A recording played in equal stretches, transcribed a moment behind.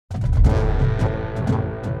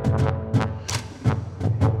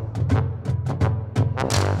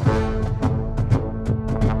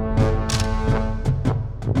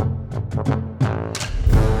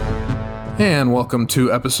And welcome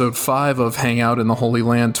to episode 5 of Hangout in the Holy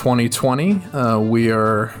Land 2020. We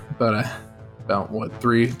are about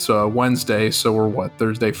 3? It's Wednesday, so we're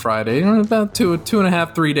Thursday, Friday. We're about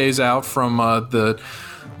 2.5, 3 days out from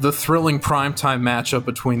the thrilling primetime matchup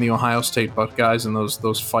between the Ohio State Buckeyes and those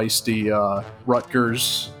feisty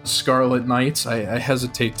Rutgers Scarlet Knights. I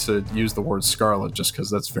hesitate to use the word Scarlet just because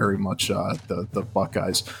that's very much the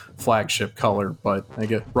Buckeyes' flagship color, but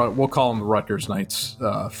we'll call them the Rutgers Knights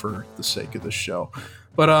for the sake of this show.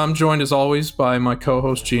 But I'm joined as always by my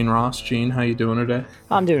co-host Gene Ross. Gene, how you doing today?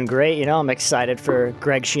 I'm doing great. I'm excited for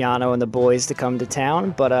Greg Schiano and the boys to come to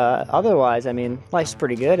town. But otherwise, life's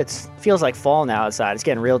pretty good. It feels like fall now outside. It's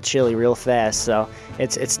getting real chilly real fast. So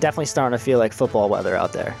it's definitely starting to feel like football weather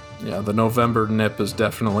out there. Yeah, the November nip is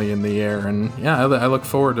definitely in the air. And yeah, I look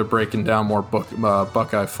forward to breaking down more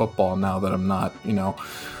Buckeye football now that I'm not,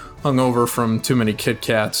 hungover from too many Kit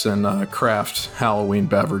Kats and craft Halloween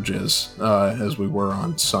beverages as we were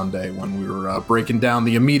on Sunday when we were breaking down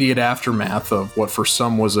the immediate aftermath of what for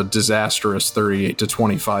some was a disastrous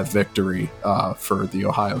 38-25 victory for the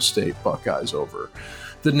Ohio State Buckeyes over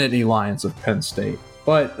the Nittany Lions of Penn State.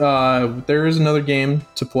 But there is another game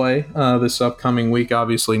to play this upcoming week.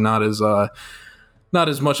 Obviously not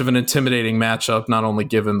as much of an intimidating matchup, not only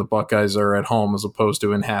given the Buckeyes are at home as opposed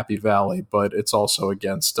to in Happy Valley, but it's also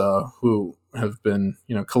against who have been,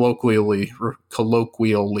 colloquially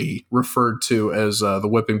referred to as the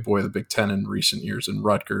whipping boy of the Big Ten in recent years in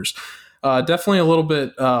Rutgers. Definitely a little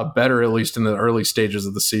bit better, at least in the early stages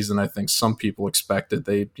of the season. I think some people expected.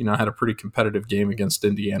 They, had a pretty competitive game against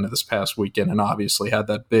Indiana this past weekend, and obviously had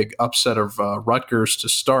that big upset of Rutgers to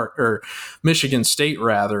start, or Michigan State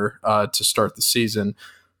rather, to start the season.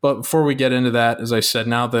 But before we get into that, as I said,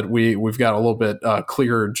 now that we've got a little bit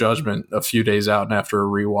clearer judgment a few days out and after a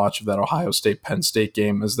rewatch of that Ohio State-Penn State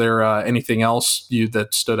game, is there anything else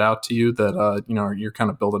that stood out to you that you're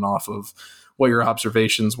kind of building off of what your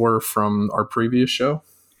observations were from our previous show?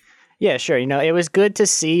 Yeah, sure. It was good to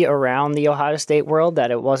see around the Ohio State world that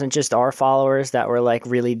it wasn't just our followers that were like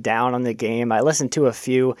really down on the game. I listened to a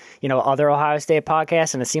few, other Ohio State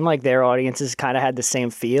podcasts, and it seemed like their audiences kind of had the same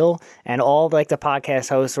feel. And all like the podcast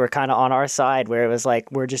hosts were kind of on our side, where it was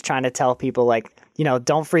like, we're just trying to tell people like,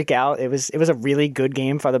 don't freak out. It was a really good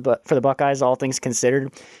game for the Buckeyes, all things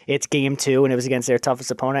considered. It's game 2, and it was against their toughest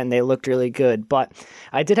opponent, and they looked really good. But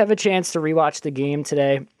I did have a chance to rewatch the game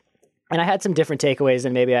today, and I had some different takeaways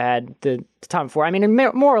than maybe I had the time before.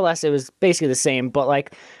 More or less, it was basically the same. But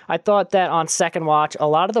I thought that on second watch, a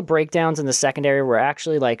lot of the breakdowns in the secondary were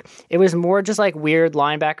actually it was more just weird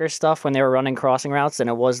linebacker stuff when they were running crossing routes than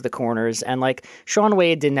it was the corners. And Shaun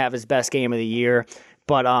Wade didn't have his best game of the year.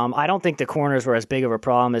 But I don't think the corners were as big of a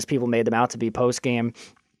problem as people made them out to be post-game.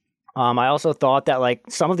 I also thought that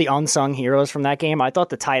some of the unsung heroes from that game, I thought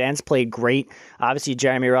the tight ends played great. Obviously,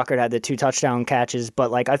 Jeremy Ruckert had the 2 touchdown catches, but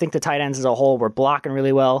I think the tight ends as a whole were blocking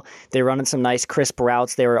really well. They were running some nice crisp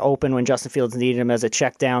routes. They were open when Justin Fields needed them as a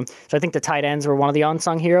check down. So I think the tight ends were one of the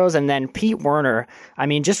unsung heroes. And then Pete Werner,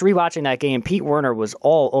 just rewatching that game, Pete Werner was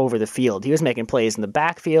all over the field. He was making plays in the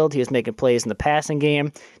backfield. He was making plays in the passing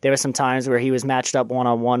game. There were some times where he was matched up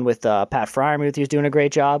one-on-one with Pat Freiermuth. He was doing a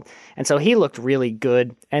great job. And so he looked really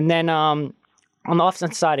good. And then on the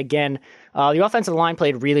offensive side, again, the offensive line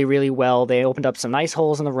played really, really well. They opened up some nice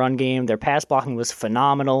holes in the run game. Their pass blocking was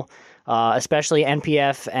phenomenal, especially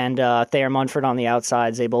NPF and Thayer Munford on the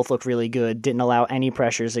outsides. They both looked really good, didn't allow any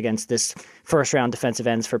pressures against this first-round defensive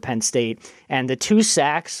ends for Penn State. And the 2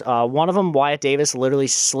 sacks, one of them, Wyatt Davis literally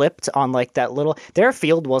slipped on that little... Their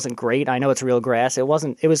field wasn't great. I know it's real grass. It was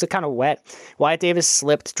kind of wet. Wyatt Davis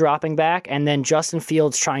slipped dropping back, and then Justin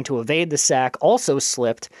Fields, trying to evade the sack, also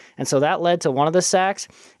slipped. And so that led to one of the sacks.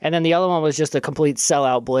 And then the other one was just a complete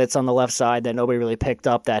sellout blitz on the left side that nobody really picked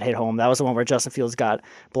up that hit home. That was the one where Justin Fields got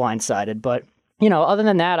blindsided. But other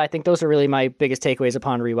than that, I think those are really my biggest takeaways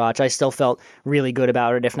upon rewatch. I still felt really good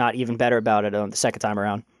about it, if not even better about it the second time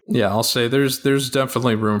around. Yeah, I'll say there's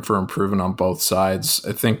definitely room for improvement on both sides.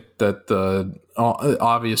 I think that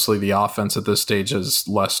obviously the offense at this stage has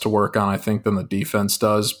less to work on, I think, than the defense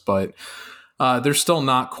does, but they're still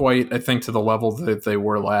not quite, I think, to the level that they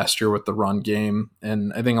were last year with the run game.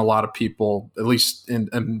 And I think a lot of people, at least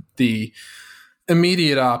in the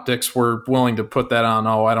immediate optics, were willing to put that on.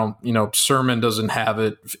 Oh, I don't, Sermon doesn't have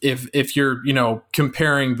it. If you're,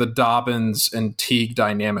 comparing the Dobbins and Teague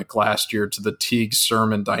dynamic last year to the Teague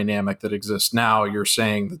Sermon dynamic that exists now, you're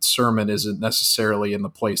saying that Sermon isn't necessarily in the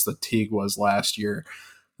place that Teague was last year.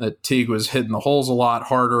 That Teague was hitting the holes a lot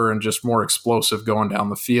harder and just more explosive going down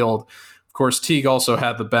the field. Of course, Teague also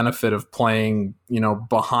had the benefit of playing,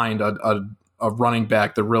 behind a a running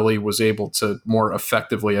back that really was able to more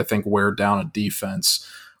effectively, I think, wear down a defense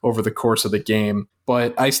over the course of the game.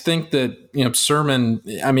 But I think that, Sermon,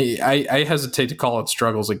 I mean, I hesitate to call it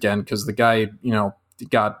struggles again, because the guy,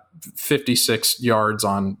 got 56 yards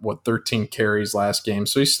on 13 carries last game.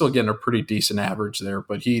 So he's still getting a pretty decent average there,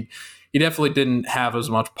 but he definitely didn't have as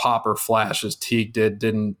much pop or flash as Teague did,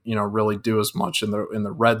 didn't, really do as much in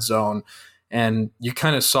the red zone. And you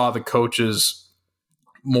kind of saw the coaches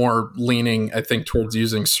more leaning, I think, towards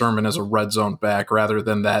using Sermon as a red zone back rather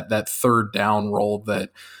than that third down role that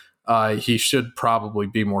he should probably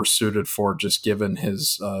be more suited for, just given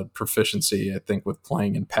his proficiency, I think, with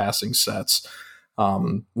playing in passing sets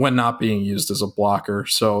when not being used as a blocker.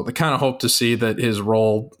 So I kind of hope to see that his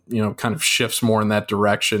role, kind of shifts more in that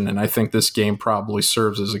direction. And I think this game probably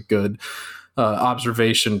serves as a good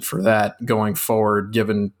observation for that going forward,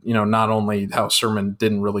 given, not only how Sermon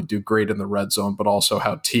didn't really do great in the red zone, but also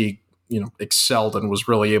how Teague, excelled and was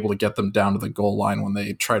really able to get them down to the goal line when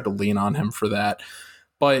they tried to lean on him for that.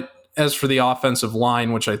 But as for the offensive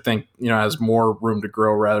line, which I think, has more room to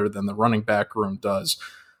grow rather than the running back room does,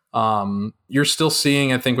 you're still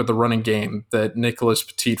seeing, I think, with the running game that Nicholas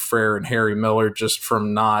Petit-Frere and Harry Miller, just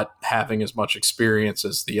from not having as much experience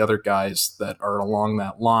as the other guys that are along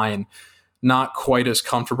that line, not quite as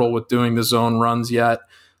comfortable with doing the zone runs yet.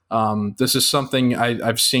 This is something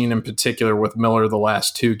I've seen in particular with Miller the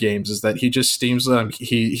last two games, is that he just seems like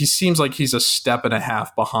he seems like he's a step and a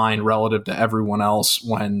half behind relative to everyone else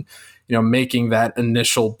when, making that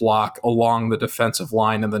initial block along the defensive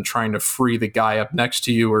line and then trying to free the guy up next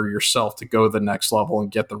to you or yourself to go the next level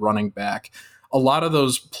and get the running back. A lot of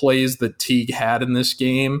those plays that Teague had in this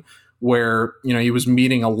game where, he was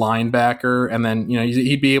meeting a linebacker and then,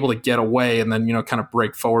 he'd be able to get away and then, kind of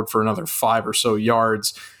break forward for another 5 or so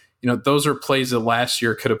yards. Those are plays that last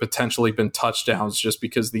year could have potentially been touchdowns, just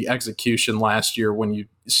because the execution last year, when you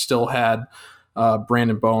still had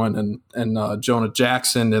Brandon Bowen and Jonah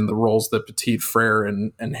Jackson in the roles that Petit-Frere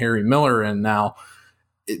and Harry Miller in now,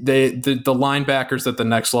 the linebackers at the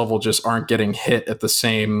next level just aren't getting hit at the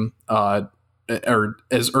same or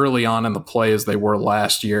as early on in the play as they were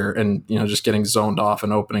last year, and just getting zoned off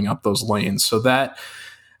and opening up those lanes. So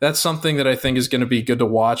that's something that I think is going to be good to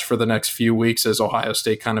watch for the next few weeks, as Ohio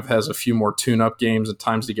State kind of has a few more tune-up games at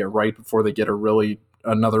times to get right before they get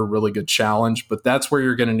another really good challenge. But that's where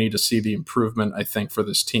you're going to need to see the improvement, I think, for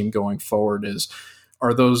this team going forward,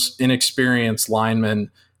 are those inexperienced linemen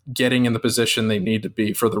getting in the position they need to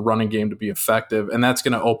be for the running game to be effective. And that's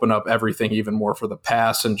going to open up everything even more for the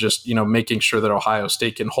pass, and just, making sure that Ohio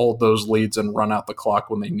State can hold those leads and run out the clock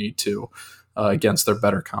when they need to against their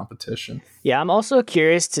better competition. Yeah, I'm also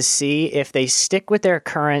curious to see if they stick with their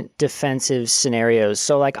current defensive scenarios.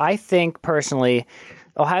 So, I think personally,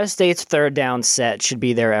 Ohio State's third down set should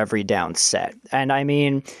be their every down set. And I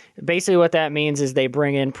mean, basically what that means is they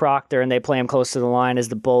bring in Proctor and they play him close to the line as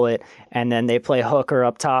the bullet, and then they play Hooker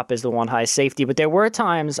up top as the one high safety. But there were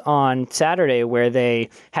times on Saturday where they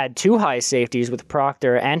had two high safeties with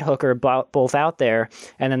Proctor and Hooker both out there,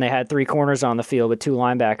 and then they had three corners on the field with two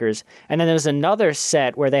linebackers. And then there was another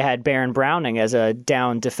set where they had Baron Browning as a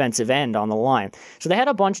down defensive end on the line. So they had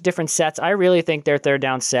a bunch of different sets. I really think their third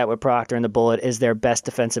down set with Proctor and the bullet is their best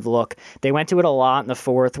defensive look. They went to it a lot in the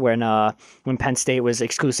fourth when Penn State was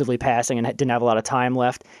exclusively passing and didn't have a lot of time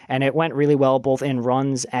left, and it went really well both in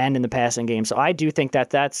runs and in the passing game. So I do think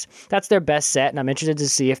that's their best set, and I'm interested to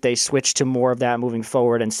see if they switch to more of that moving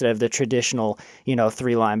forward instead of the traditional,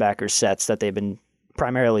 three linebacker sets that they've been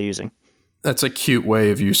primarily using. That's a cute way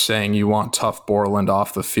of you saying you want Tough Borland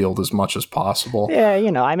off the field as much as possible. Yeah,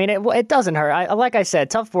 I mean, it doesn't hurt. Like I said,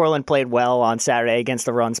 Tough Borland played well on Saturday against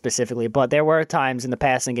the run specifically, but there were times in the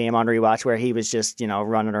passing game on rewatch where he was just,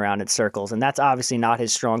 running around in circles, and that's obviously not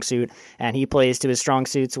his strong suit, and he plays to his strong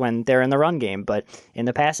suits when they're in the run game, but in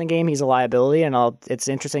the passing game, he's a liability, and it's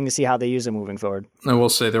interesting to see how they use him moving forward. I will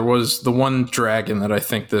say there was the one dragon that I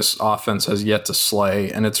think this offense has yet to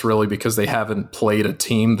slay, and it's really because they haven't played a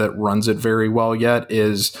team that runs it very well yet,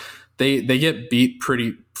 is they get beat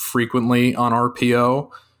pretty frequently on RPO,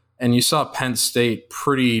 and you saw Penn State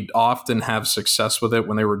pretty often have success with it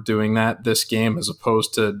when they were doing that this game, as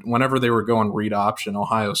opposed to whenever they were going read option.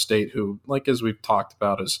 Ohio State, who, as we've talked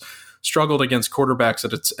about, has struggled against quarterbacks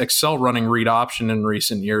that excel running read option in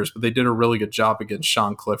recent years, but they did a really good job against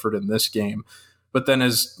Sean Clifford in this game. But then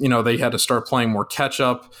as they had to start playing more catch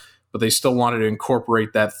up, but they still wanted to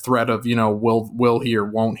incorporate that threat of, will he or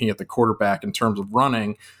won't he at the quarterback in terms of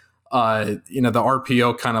running. the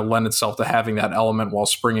RPO kind of lent itself to having that element while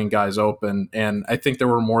springing guys open. And I think there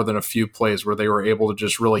were more than a few plays where they were able to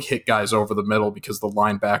just really hit guys over the middle because the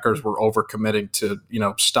linebackers were overcommitting to,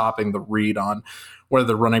 stopping the read on whether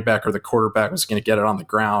the running back or the quarterback was going to get it on the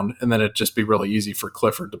ground. And then it'd just be really easy for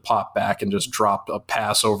Clifford to pop back and just drop a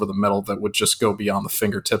pass over the middle that would just go beyond the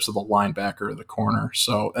fingertips of the linebacker or the corner.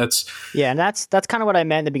 So and that's kind of what I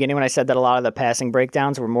meant in the beginning when I said that a lot of the passing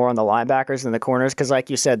breakdowns were more on the linebackers than the corners. Cause like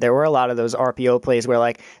you said, there were a lot of those RPO plays where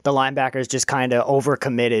like the linebackers just kind of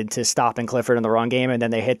overcommitted to stopping Clifford in the run game. And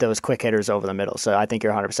then they hit those quick hitters over the middle. So I think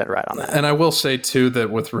you're 100% right on that. And I will say too,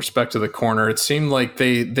 that with respect to the corner, it seemed like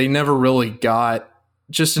they never really got,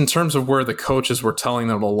 just in terms of where the coaches were telling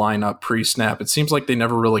them to line up pre-snap, it seems like they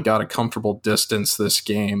never really got a comfortable distance this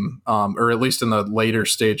game, or at least in the later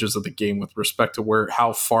stages of the game with respect to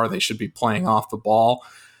how far they should be playing off the ball.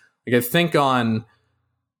 Like I think on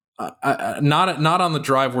not on the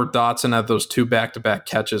drive where Dotson had those 2 back-to-back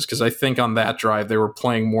catches, because I think on that drive they were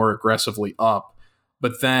playing more aggressively up.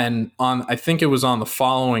 But then I think it was on the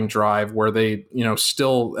following drive where they,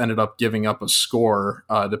 still ended up giving up a score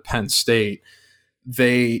to Penn State.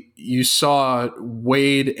 You saw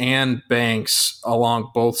Wade and Banks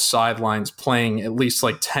along both sidelines playing at least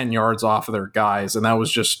like 10 yards off of their guys. And that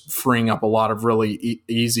was just freeing up a lot of really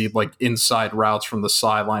easy, like inside routes from the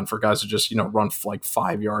sideline for guys to just, run like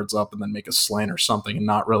 5 yards up and then make a slant or something and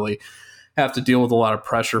not really have to deal with a lot of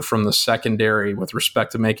pressure from the secondary with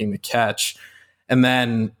respect to making the catch. And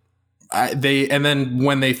then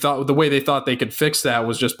when they thought the way they thought they could fix that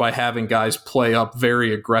was just by having guys play up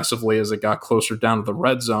very aggressively as it got closer down to the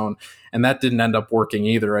red zone. And that didn't end up working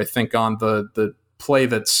either. I think on the play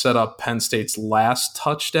that set up Penn State's last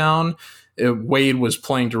touchdown, Wade was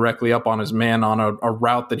playing directly up on his man on a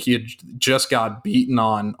route that he had just got beaten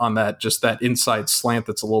on that inside slant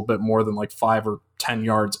that's a little bit more than like 5 or 10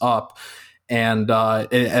 yards up. And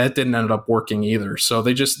it didn't end up working either. So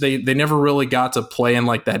they never really got to play in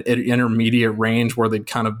like that intermediate range where they'd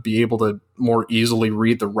kind of be able to more easily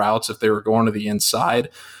read the routes if they were going to the inside.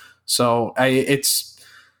 So I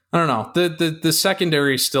don't know. The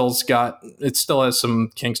secondary still has some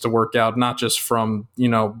kinks to work out, not just from,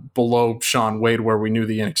 below Shaun Wade where we knew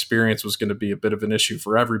the inexperience was going to be a bit of an issue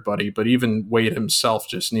for everybody, but even Wade himself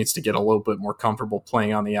just needs to get a little bit more comfortable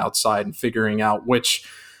playing on the outside and figuring out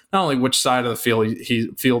not only which side of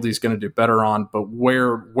the field he's going to do better on, but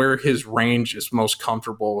where his range is most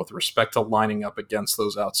comfortable with respect to lining up against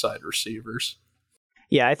those outside receivers.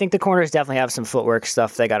 Yeah, I think the corners definitely have some footwork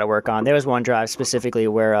stuff they got to work on. There was one drive specifically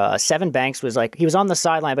where Seven Banks was like, he was on the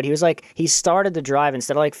sideline, but he started the drive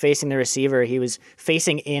instead of like facing the receiver, he was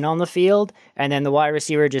facing in on the field, and then the wide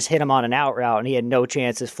receiver just hit him on an out route, and he had no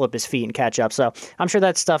chance to flip his feet and catch up. So I'm sure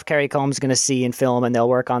that's stuff Kerry Combs going to see in film, and they'll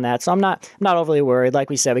work on that. So I'm not overly worried. Like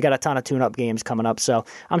we said, we got a ton of tune-up games coming up, so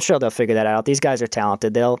I'm sure they'll figure that out. These guys are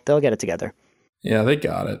talented. They'll get it together. Yeah, they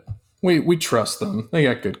got it. We trust them. They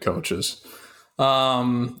got good coaches.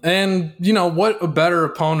 And what a better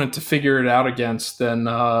opponent to figure it out against than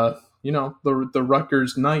the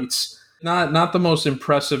Rutgers Knights. Not the most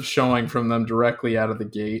impressive showing from them directly out of the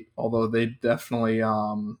gate, although they definitely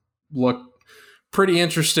look pretty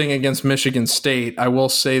interesting against Michigan State. I will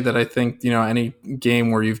say that I think, any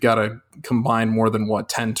game where you've got to combine more than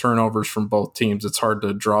 10 turnovers from both teams, it's hard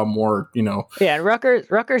to draw more, Yeah, and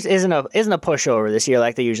Rutgers isn't a pushover this year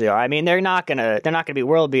like they usually are. I mean, they're not gonna be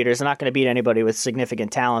world beaters. They're not gonna beat anybody with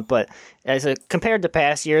significant talent. But compared to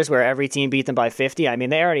past years where every team beat them by 50, I mean,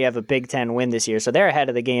 they already have a Big Ten win this year, so they're ahead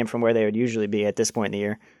of the game from where they would usually be at this point in the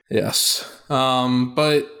year. Yes,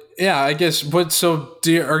 but. Yeah, I guess. But so,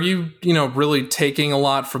 are you really taking a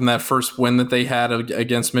lot from that first win that they had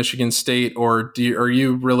against Michigan State, or are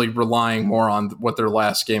you really relying more on what their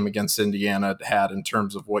last game against Indiana had in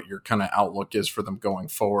terms of what your kind of outlook is for them going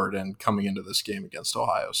forward and coming into this game against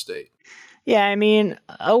Ohio State? Yeah, I mean,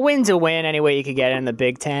 a win's a win any way you could get it in the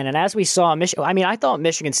Big Ten. And as we saw, I thought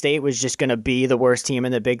Michigan State was just going to be the worst team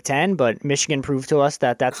in the Big Ten, but Michigan proved to us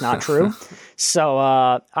that that's not true. So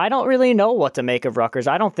I don't really know what to make of Rutgers.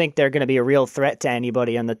 I don't think they're going to be a real threat to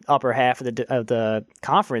anybody in the upper half of the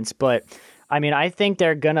conference, but I mean, I think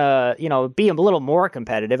they're going to, be a little more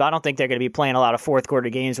competitive. I don't think they're going to be playing a lot of fourth quarter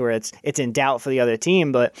games where it's in doubt for the other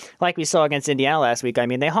team. But like we saw against Indiana last week, I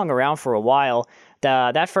mean, they hung around for a while.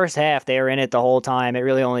 That first half, they were in it the whole time. It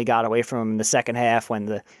really only got away from them in the second half when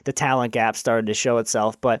the talent gap started to show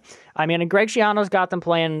itself. But, I mean, Greg Schiano's got them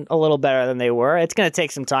playing a little better than they were. It's going to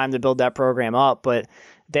take some time to build that program up, but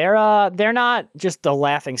they're not just the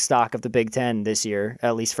laughing stock of the Big Ten this year,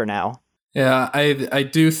 at least for now. Yeah, I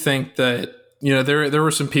do think that there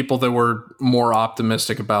were some people that were more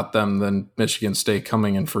optimistic about them than Michigan State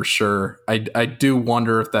coming in for sure. I do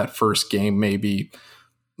wonder if that first game maybe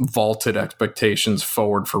vaulted expectations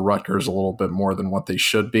forward for Rutgers a little bit more than what they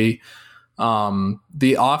should be.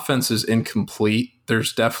 The offense is incomplete.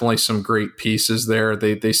 There's definitely some great pieces there.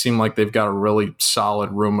 They seem like they've got a really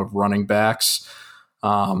solid room of running backs.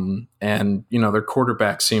 And their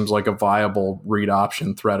quarterback seems like a viable read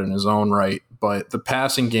option threat in his own right, but the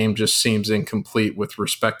passing game just seems incomplete with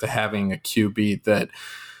respect to having a QB that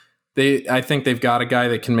I think they've got a guy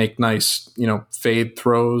that can make nice, fade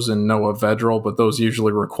throws and Noah Vedral, but those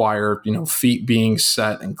usually require, feet being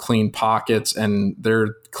set and clean pockets, and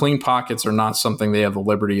their clean pockets are not something they have the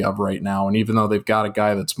liberty of right now. And even though they've got a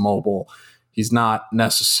guy that's mobile, he's not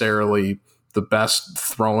necessarily the best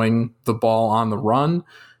throwing the ball on the run.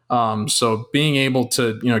 So being able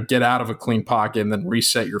to, get out of a clean pocket and then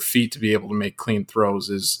reset your feet to be able to make clean throws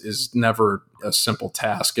is never a simple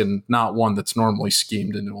task, and not one that's normally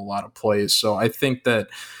schemed into a lot of plays. So I think that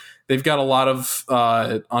they've got a lot of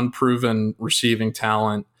unproven receiving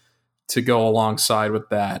talent to go alongside with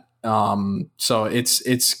that. So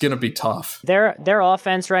it's going to be tough. Their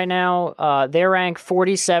offense right now, they rank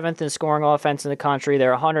 47th in scoring offense in the country.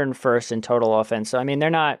 They're 101st in total offense. So, I mean, they're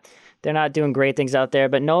not doing great things out there,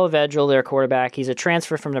 but Noah Vedral, their quarterback, he's a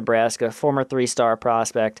transfer from Nebraska, former 3-star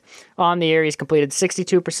prospect. On the year, he's completed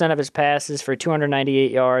 62% of his passes for 298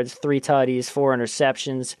 yards, 3 tutties, 4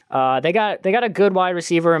 interceptions. They got a good wide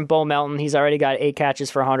receiver in Bo Melton. He's already got 8 catches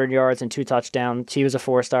for 100 yards and 2 touchdowns. He was a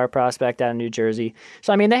 4-star prospect out of New Jersey.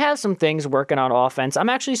 So, I mean, they have some things working on offense. I'm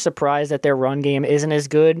actually surprised that their run game isn't as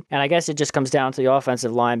good, and I guess it just comes down to the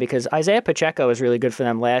offensive line because Isaiah Pacheco was really good for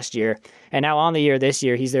them last year, and now on the year this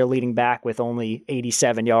year, he's their leading back with only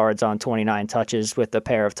 87 yards on 29 touches with a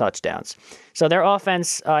pair of touchdowns. So their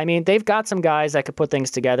offense, I mean, they've got some guys that could put things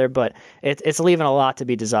together, but it's leaving a lot to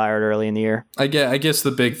be desired early in the year. I guess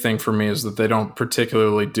the big thing for me is that they don't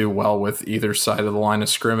particularly do well with either side of the line of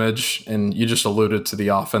scrimmage, and you just alluded to the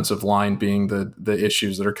offensive line being the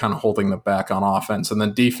issues that are kind of holding them back on offense. And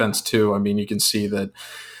then defense too, I mean, you can see that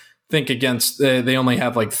they only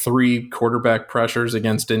have like 3 quarterback pressures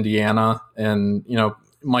against Indiana, and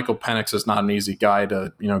Michael Penix is not an easy guy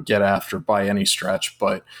to, get after by any stretch,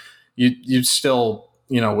 but you still,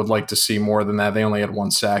 would like to see more than that. They only had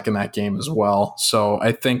 1 sack in that game as well. So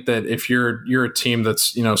I think that if you're a team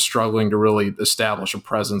that's, struggling to really establish a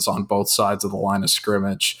presence on both sides of the line of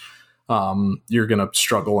scrimmage, you're going to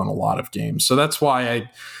struggle in a lot of games. So that's why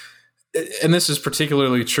and this is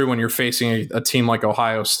particularly true when you're facing a team like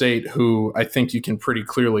Ohio State, who I think you can pretty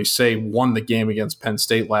clearly say won the game against Penn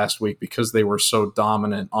State last week because they were so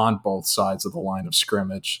dominant on both sides of the line of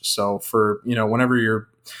scrimmage. So for, whenever you're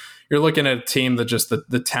looking at a team that just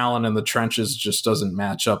the talent in the trenches just doesn't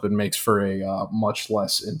match up, it makes for a much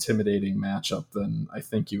less intimidating matchup than I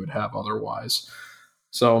think you would have otherwise.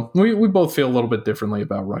 So we both feel a little bit differently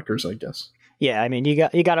about Rutgers, I guess. Yeah, I mean, you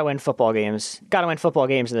got to win football games. Got to win football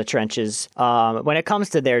games in the trenches. When it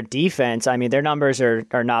comes to their defense, I mean, their numbers are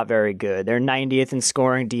not very good. They're 90th in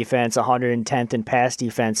scoring defense, 110th in pass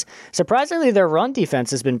defense. Surprisingly, their run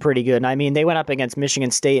defense has been pretty good. And I mean, they went up against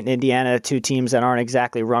Michigan State and Indiana, 2 teams that aren't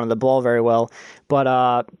exactly running the ball very well. But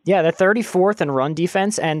they're 34th in run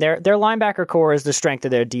defense, and their linebacker core is the strength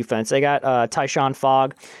of their defense. They got Tyshawn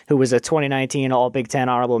Fogg, who was a 2019 All Big Ten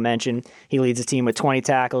honorable mention. He leads the team with 20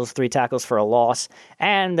 tackles, 3 tackles for a loss.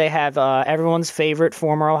 And they have everyone's favorite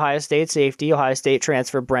former Ohio State safety, Ohio State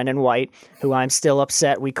transfer Brendan White, who I'm still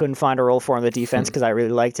upset we couldn't find a role for in the defense because I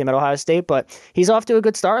really liked him at Ohio State. But he's off to a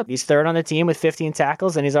good start. He's 3rd on the team with 15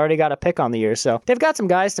 tackles, and he's already got a pick on the year. So they've got some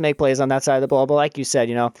guys to make plays on that side of the ball. But like you said,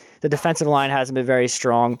 the defensive line hasn't been very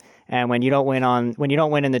strong. And when you don't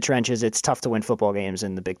win in the trenches, it's tough to win football games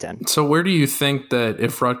in the Big Ten. So where do you think that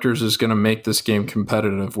if Rutgers is going to make this game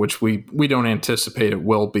competitive, which we don't anticipate it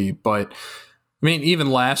will be, but I mean, even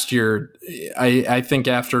last year, I think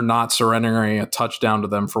after not surrendering a touchdown to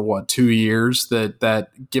them for 2 years, that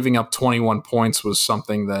giving up 21 points was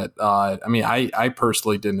something that, I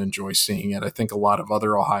personally didn't enjoy seeing it. I think a lot of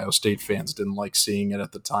other Ohio State fans didn't like seeing it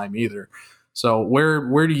at the time either. So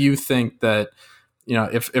where do you think that,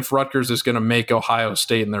 if Rutgers is going to make Ohio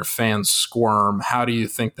State and their fans squirm, how do you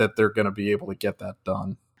think that they're going to be able to get that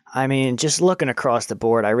done? I mean, just looking across the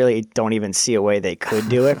board, I really don't even see a way they could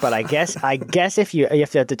do it. But I guess if you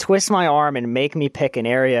have to twist my arm and make me pick an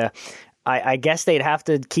area, I guess they'd have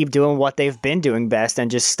to keep doing what they've been doing best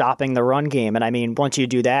and just stopping the run game. And I mean, once you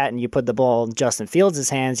do that and you put the ball in Justin Fields'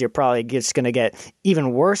 hands, you're probably just going to get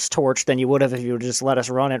even worse torched than you would have if you would just let us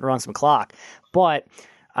run some clock. But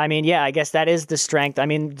I mean, yeah, I guess that is the strength. I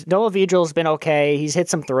mean, Noah Vedril's been okay. He's hit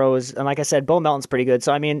some throws. And like I said, Bo Melton's pretty good.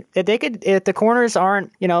 So, I mean, if the corners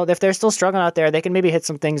aren't, if they're still struggling out there, they can maybe hit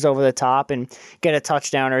some things over the top and get a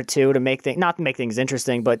touchdown or two to not to make things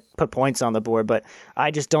interesting, but put points on the board. But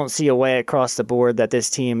I just don't see a way across the board that this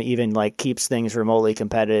team even like keeps things remotely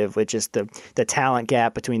competitive with just the talent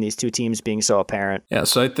gap between these two teams being so apparent. Yeah.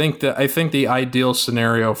 So I think the ideal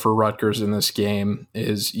scenario for Rutgers in this game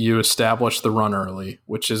is you establish the run early,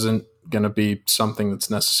 which isn't going to be something that's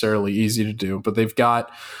necessarily easy to do, but they've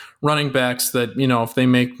got running backs that, if they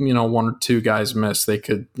make, one or two guys miss, they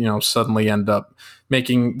could, suddenly end up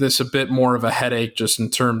making this a bit more of a headache just in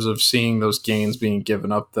terms of seeing those gains being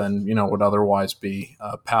given up than, would otherwise be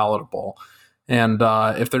palatable. And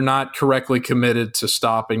if they're not correctly committed to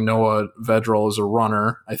stopping Noah Vedral as a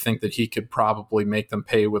runner, I think that he could probably make them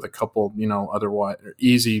pay with a couple, otherwise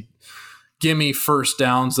easy gimme first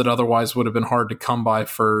downs that otherwise would have been hard to come by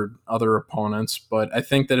for other opponents. But I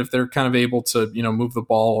think that if they're kind of able to, move the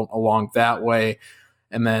ball along that way,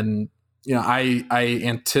 and then, I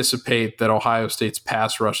anticipate that Ohio State's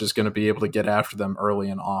pass rush is going to be able to get after them early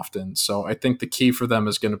and often. So I think the key for them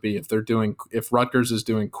is going to be if Rutgers is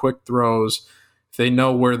doing quick throws, if they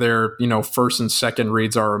know where their, first and second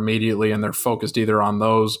reads are immediately and they're focused either on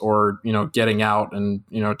those or, getting out and,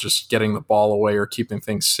 just getting the ball away or keeping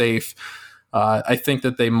things safe. I think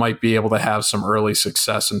that they might be able to have some early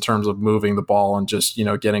success in terms of moving the ball and just,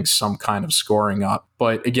 getting some kind of scoring up.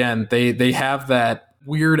 But again, they have that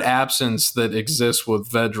weird absence that exists with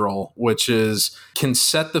Vedral, which is can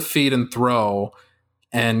set the feet and throw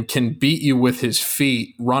and can beat you with his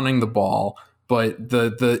feet running the ball. But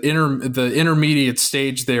the intermediate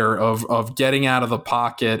stage there of getting out of the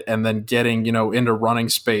pocket and then getting, into running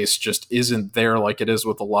space just isn't there like it is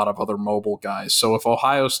with a lot of other mobile guys. So if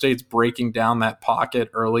Ohio State's breaking down that pocket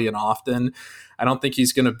early and often, I don't think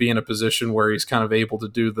he's going to be in a position where he's kind of able to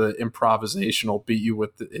do the improvisational beat you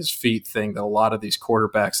with his feet thing that a lot of these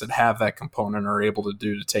quarterbacks that have that component are able to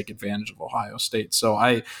do to take advantage of Ohio State. So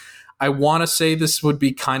I want to say this would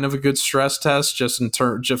be kind of a good stress test just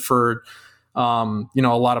for a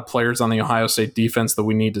lot of players on the Ohio State defense that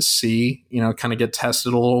we need to see, kind of get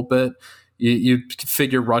tested a little bit. You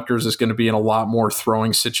figure Rutgers is going to be in a lot more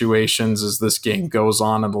throwing situations as this game goes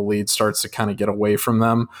on and the lead starts to kind of get away from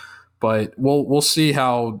them. But we'll see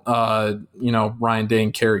how Ryan Day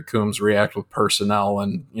and Kerry Coombs react with personnel,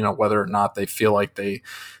 and whether or not they feel like they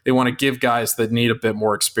want to give guys that need a bit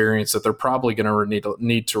more experience that they're probably going to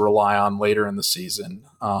need to rely on later in the season.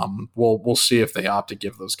 We'll see if they opt to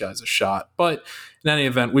give those guys a shot. But in any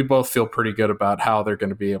event, we both feel pretty good about how they're going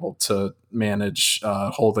to be able to manage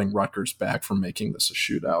holding Rutgers back from making this a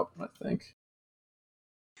shootout, I think.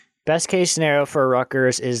 Best case scenario for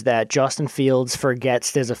Rutgers is that Justin Fields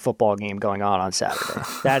forgets there's a football game going on Saturday.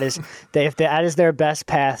 That is their best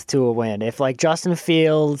path to a win. If like Justin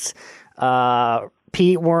Fields,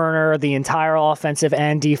 Pete Werner, the entire offensive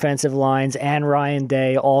and defensive lines, and Ryan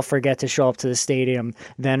Day all forget to show up to the stadium,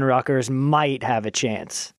 then Rutgers might have a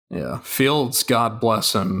chance. Yeah, Fields, God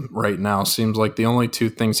bless him, right now seems like the only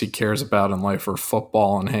two things he cares about in life are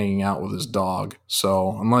football and hanging out with his dog.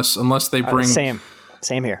 So unless they bring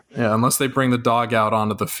Same here. Yeah, unless they bring the dog out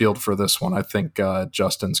onto the field for this one, I think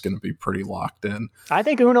Justin's going to be pretty locked in. I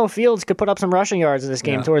think Uno Fields could put up some rushing yards in this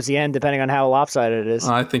game towards the end, depending on how lopsided it is.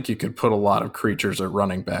 I think you could put a lot of creatures at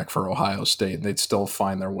running back for Ohio State, and they'd still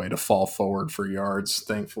find their way to fall forward for yards,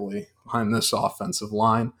 thankfully, behind this offensive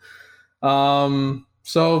line.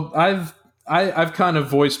 So I've kind of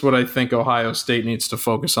voiced what I think Ohio State needs to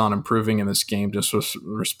focus on improving in this game, just with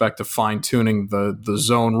respect to fine-tuning the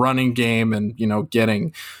zone running game and,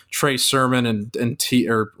 getting Trey Sermon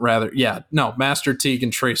Master Teague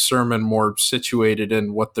and Trey Sermon more situated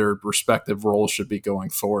in what their respective roles should be going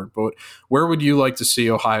forward. But where would you like to see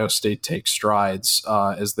Ohio State take strides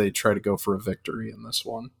as they try to go for a victory in this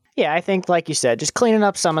one? Yeah, I think, like you said, just cleaning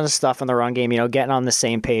up some of the stuff in the run game, getting on the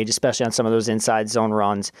same page, especially on some of those inside zone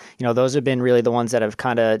runs. Those have been really the ones that have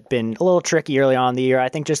kind of been a little tricky early on in the year. I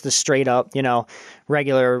think just the straight up,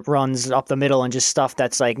 regular runs up the middle and just stuff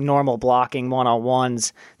that's like normal blocking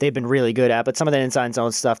one-on-ones, they've been really good at. But some of the inside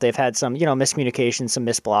zone stuff, they've had some, miscommunication, some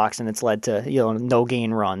missed blocks, and it's led to, no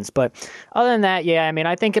gain runs. But other than that,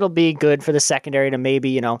 I think it'll be good for the secondary to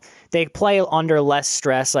maybe, they play under less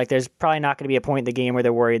stress. Like there's probably not going to be a point in the game where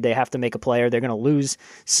they're worried worried they have to make a play or they're going to lose.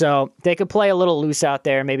 So they could play a little loose out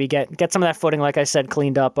there, maybe get some of that footing, like I said,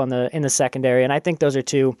 cleaned up in the secondary. And I think those are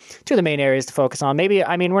two of the main areas to focus on. Maybe,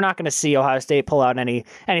 I mean, we're not going to see Ohio State pull out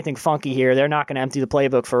anything funky here. They're not going to empty the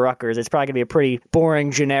playbook for Rutgers. It's probably going to be a pretty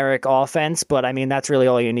boring, generic offense, but I mean, that's really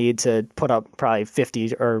all you need to put up probably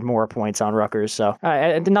 50 or more points on Rutgers. So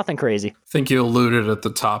nothing crazy. I think you alluded at the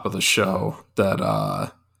top of the show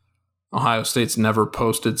that Ohio State's never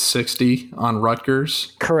posted 60 on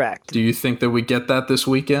Rutgers. Correct. Do you think that we get that this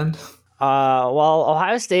weekend? Well,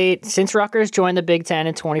 Ohio State, since Rutgers joined the Big Ten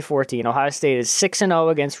in 2014, Ohio State is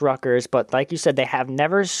 6-0 against Rutgers, but like you said, they have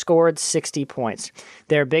never scored 60 points.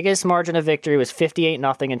 Their biggest margin of victory was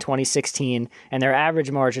 58-0 in 2016, and their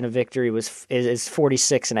average margin of victory is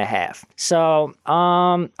 46.5. So,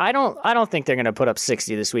 I don't think they're going to put up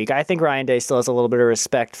 60 this week. I think Ryan Day still has a little bit of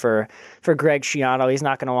respect for Greg Schiano. He's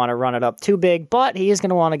not going to want to run it up too big, but he is going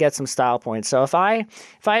to want to get some style points. So if I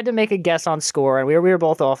had to make a guess on score, and we were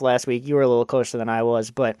both off last week, you were a little closer than I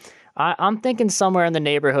was, but I'm thinking somewhere in the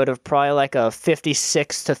neighborhood of probably like a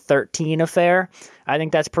 56-13 affair. I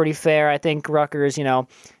think that's pretty fair. I think Rutgers,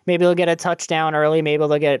 maybe they'll get a touchdown early. Maybe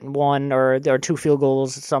they'll get one or two field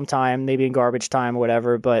goals sometime, maybe in garbage time or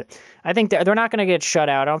whatever. But I think they're not going to get shut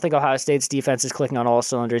out. I don't think Ohio State's defense is clicking on all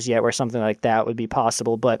cylinders yet where something like that would be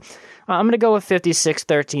possible. But I'm going to go with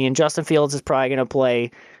 56-13. Justin Fields is probably going to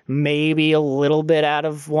play maybe a little bit out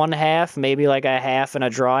of one half, maybe like a half and a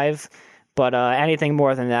drive. But anything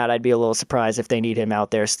more than that, I'd be a little surprised if they need him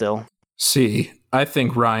out there still. See, I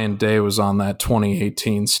think Ryan Day was on that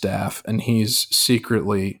 2018 staff, and he's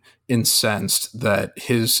secretly incensed that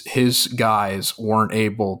his guys weren't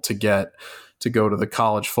able to go to the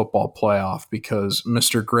college football playoff because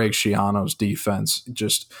Mr. Greg Schiano's defense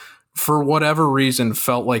just, for whatever reason,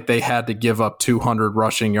 felt like they had to give up 200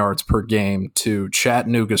 rushing yards per game to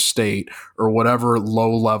Chattanooga State or whatever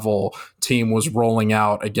low-level team was rolling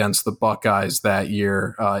out against the Buckeyes that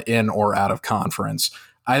year, in or out of conference.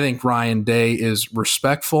 I think Ryan Day is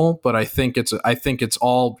respectful, but I think it's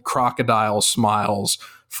all crocodile smiles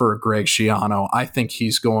for Greg Schiano. I think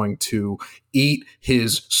he's going to eat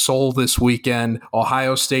his soul this weekend.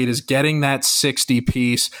 Ohio State is getting that 60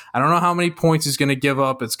 piece. I don't know how many points he's going to give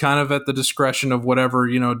up. It's kind of at the discretion of whatever,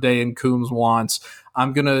 Day and Coombs wants.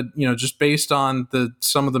 I'm going to, just based on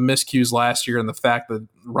some of the miscues last year and the fact that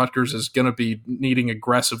Rutgers is going to be needing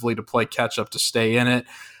aggressively to play catch up to stay in it,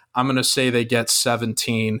 I'm going to say they get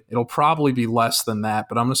 17. It'll probably be less than that,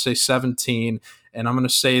 but I'm going to say 17. And I'm going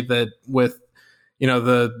to say that with,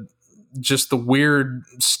 the weird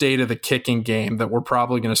state of the kicking game, that we're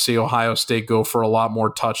probably going to see Ohio State go for a lot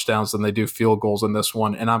more touchdowns than they do field goals in this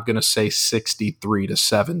one. And I'm going to say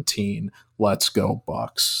 63-17. Let's go,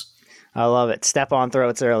 Bucks. I love it. Step on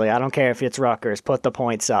throats early. I don't care if it's Rutgers. Put the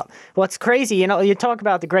points up. What's crazy, you talk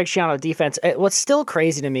about the Greg Schiano defense. What's still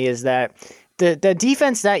crazy to me is that the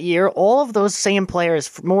defense that year, all of those same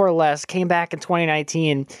players, more or less, came back in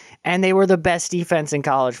 2019, and they were the best defense in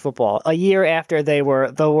college football a year after they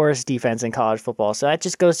were the worst defense in college football. So that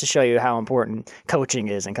just goes to show you how important coaching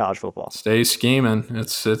is in college football. Stay scheming.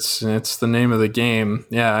 It's the name of the game.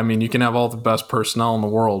 Yeah, I mean, you can have all the best personnel in the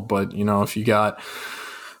world, but, if you got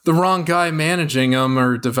the wrong guy managing them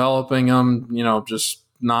or developing them, just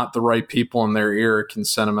not the right people in their ear, can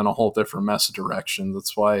send them in a whole different mess of direction.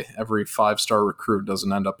 That's why every 5-star recruit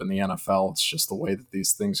doesn't end up in the NFL. It's just the way that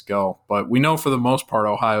these things go. But we know for the most part,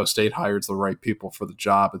 Ohio State hires the right people for the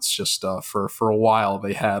job. It's just for a while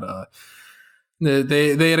they had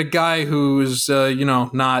they had a guy who was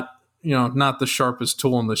not the sharpest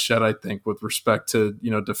tool in the shed, I think, with respect to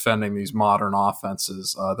defending these modern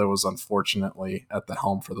offenses. That was unfortunately at the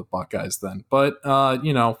helm for the Buckeyes then. But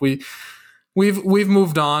We've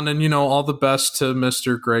moved on, and all the best to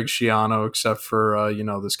Mr. Greg Schiano, except for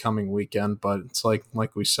this coming weekend. But it's like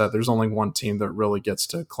we said, there's only one team that really gets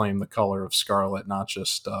to claim the color of scarlet, not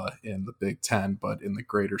just in the Big Ten, but in the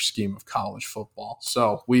greater scheme of college football.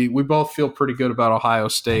 So we both feel pretty good about Ohio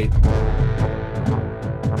State.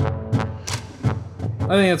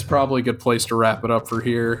 I think it's probably a good place to wrap it up for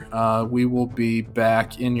here. We will be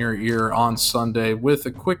back in your ear on Sunday with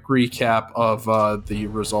a quick recap of the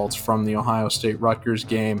results from the Ohio State-Rutgers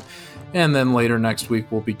game. And then later next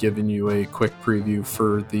week, we'll be giving you a quick preview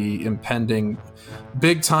for the impending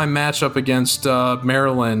big-time matchup against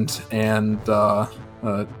Maryland and Taulia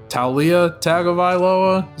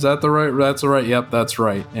Tagovailoa. Is that the right? That's the right. Yep, that's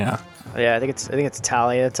right. Yeah. Yeah, I think it's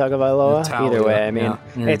Talia Tagovailoa. Either way, I mean,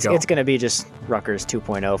 it's going to be just Rutgers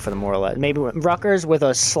 2.0 for the more or less. Maybe Rutgers with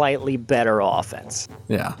a slightly better offense.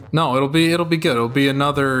 Yeah, no, it'll be good. It'll be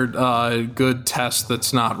another good test.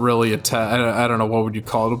 That's not really a test. I don't know what would you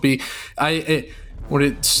call it. It'll be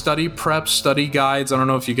study prep, study guides. I don't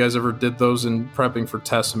know if you guys ever did those in prepping for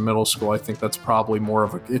tests in middle school. I think that's probably more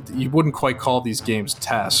of you wouldn't quite call these games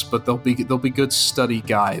tests, but they'll be good study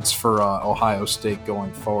guides for Ohio State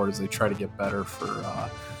going forward as they try to get better for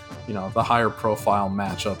the higher profile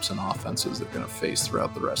matchups and offenses they're going to face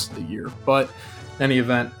throughout the rest of the year. But in any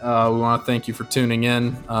event, we want to thank you for tuning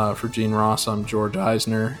in. For Gene Ross, I'm George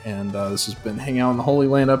Eisner, and this has been Hang Out in the Holy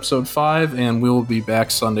Land episode 5, and we will be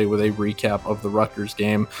back Sunday with a recap of the Rutgers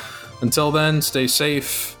game. Until then, stay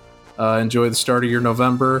safe, enjoy the start of your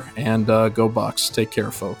November, and go Bucks. Take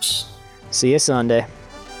care, folks. See you Sunday.